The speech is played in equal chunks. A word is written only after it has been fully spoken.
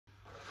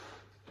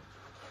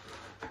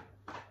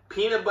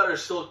peanut butter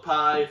silk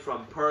pie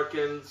from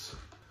Perkins.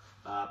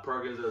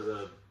 Perkins does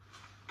a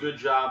good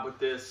job with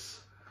this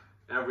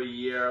every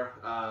year.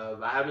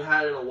 I haven't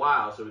had it in a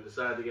while, so we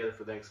decided to get it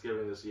for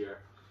Thanksgiving this year.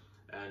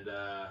 And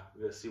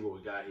we're going to see what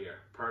we got here.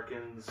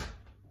 Perkins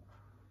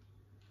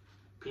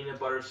peanut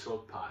butter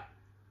silk pie.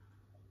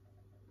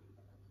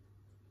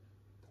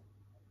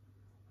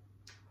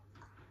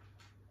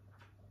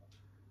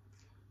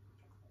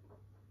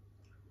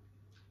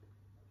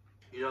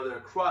 You know, their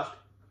crust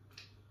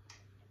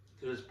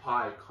to this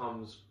pie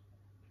comes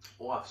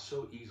off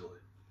so easily,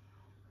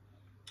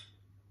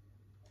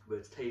 but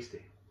it's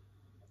tasty.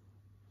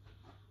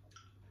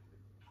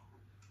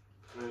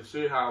 And you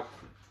see how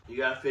you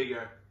gotta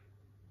figure,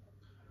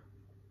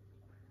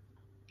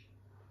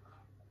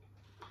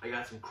 I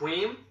got some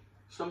cream,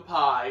 some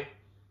pie,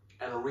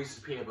 and a Reese's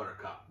peanut butter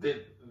cup.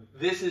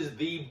 This is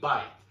the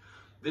bite.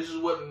 This is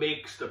what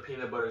makes the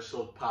peanut butter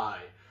silk pie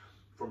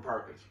from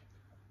Perkins.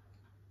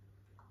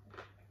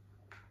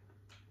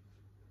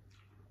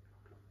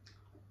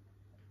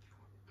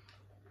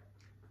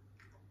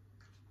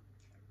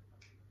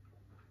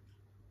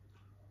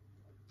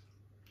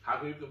 How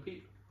can you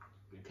compete?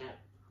 You can't.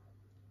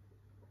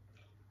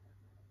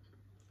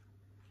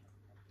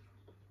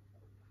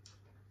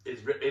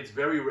 It's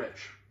very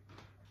rich.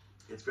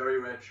 It's very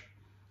rich.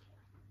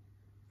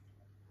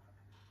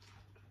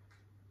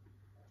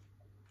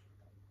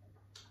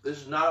 This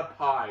is not a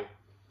pie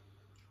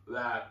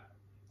that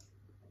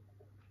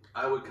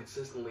I would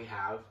consistently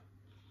have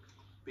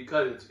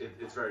because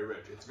it's very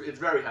rich. It's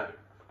very heavy,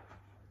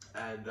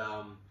 and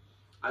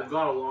I've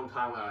gone a long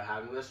time without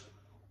having this.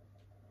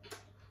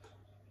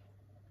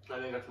 I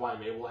think that's why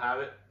I'm able to have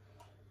it.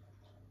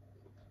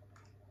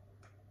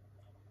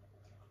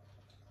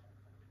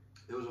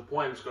 There was a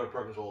point I used to go to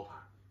Perkins all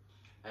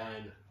the time,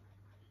 and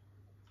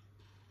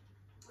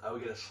I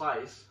would get a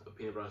slice of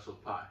peanut butter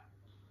silk pie.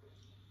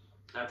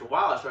 After a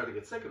while, I started to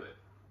get sick of it,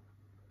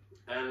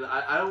 and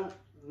I don't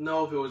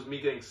know if it was me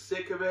getting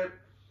sick of it,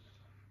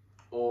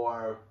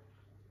 or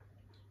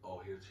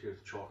here's the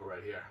chocolate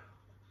right here.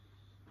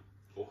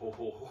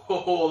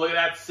 Oh, look at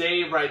that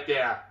save right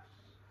there.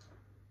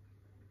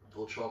 A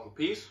little chocolate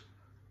piece.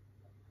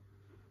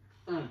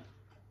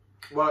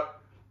 But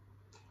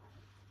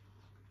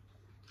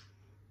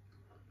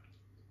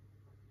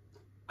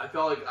I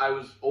felt like I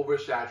was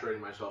oversaturating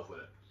myself with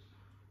it.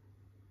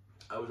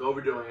 I was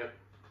overdoing it,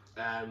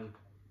 and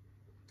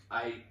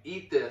I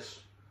eat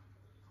this.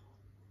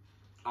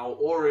 I'll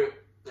order it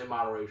in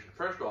moderation.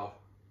 First off,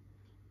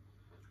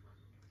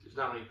 there's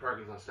not many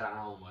Perkins on Staten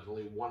Island. There's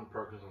only one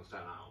Perkins on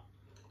Staten Island,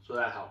 so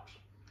that helps.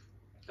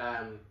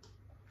 And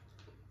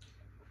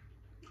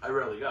I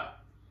rarely go.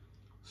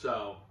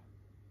 So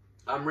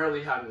I'm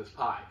rarely having this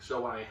pie.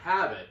 So when I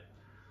have it,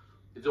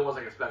 it's almost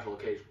like a special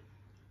occasion.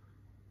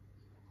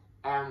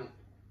 And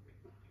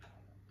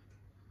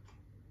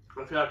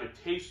I feel like it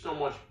tastes so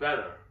much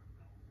better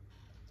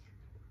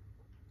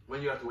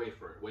when you have to wait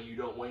for it, when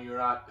you're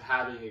not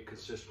having it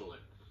consistently.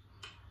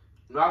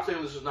 I'm not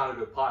saying this is not a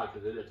good pie,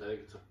 because it is. I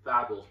think it's a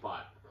fabulous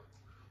pie.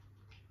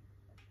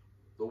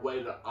 The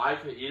way that I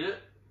can eat it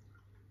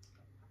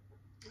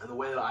and the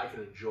way that I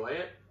can enjoy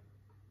it,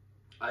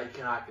 I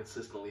cannot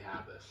consistently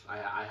have this.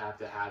 I have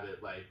to have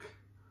it like,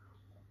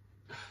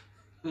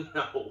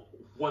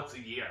 once a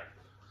year.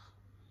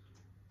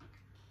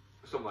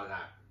 Something like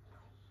that.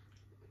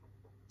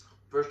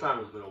 First time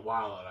in a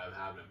while that I've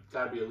had it. It's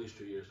got to be at least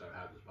 2 years that I've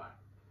had this pie.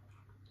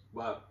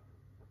 But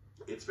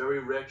it's very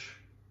rich.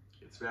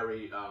 It's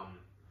very,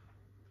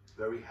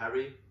 very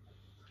heavy.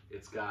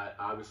 It's got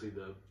obviously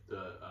the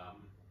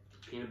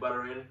peanut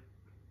butter in.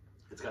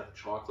 It's got the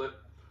chocolate.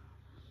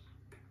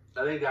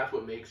 I think that's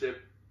what makes it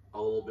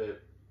a little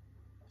bit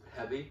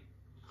heavy,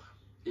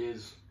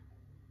 is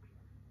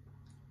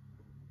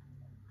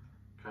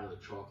kind of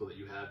the chocolate that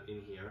you have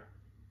in here.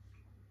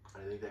 I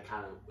think that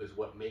kind of is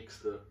what makes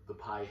the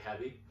pie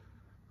heavy.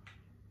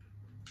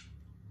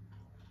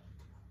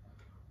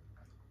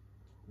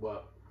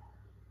 But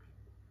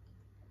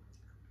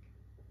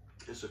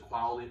it's a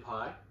quality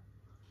pie.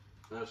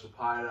 And it's a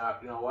pie that,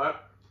 you know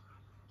what?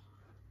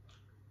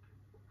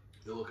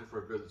 You're looking for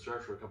a good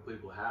search for a couple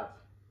people to have.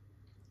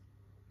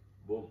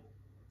 Boom.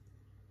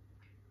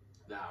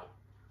 Now,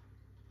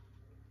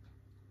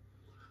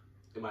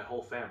 in my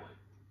whole family,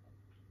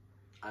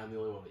 I'm the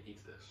only one that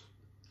eats this.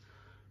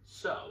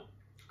 So,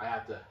 I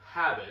have to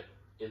have it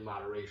in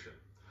moderation.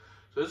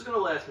 So this is going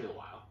to last me a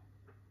while.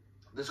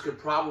 This could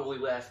probably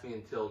last me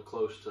until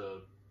close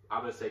to,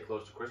 I'm going to say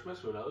close to Christmas,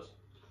 who knows?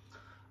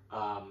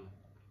 Because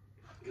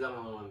I'm the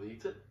only one that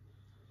eats it.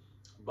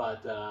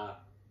 But,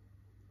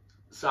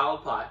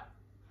 solid pie.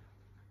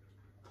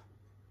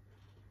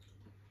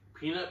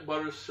 Peanut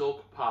butter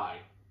silk pie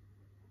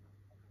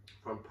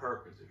from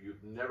Perkins. If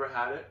you've never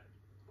had it,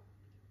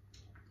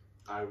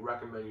 I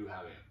recommend you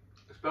having it.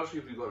 Especially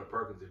if you go to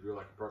Perkins, if you're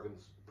like a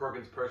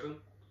Perkins person,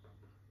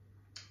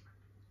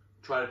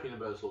 try the peanut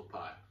butter silk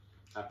pie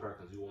at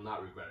Perkins. You will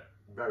not regret it.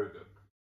 Very good.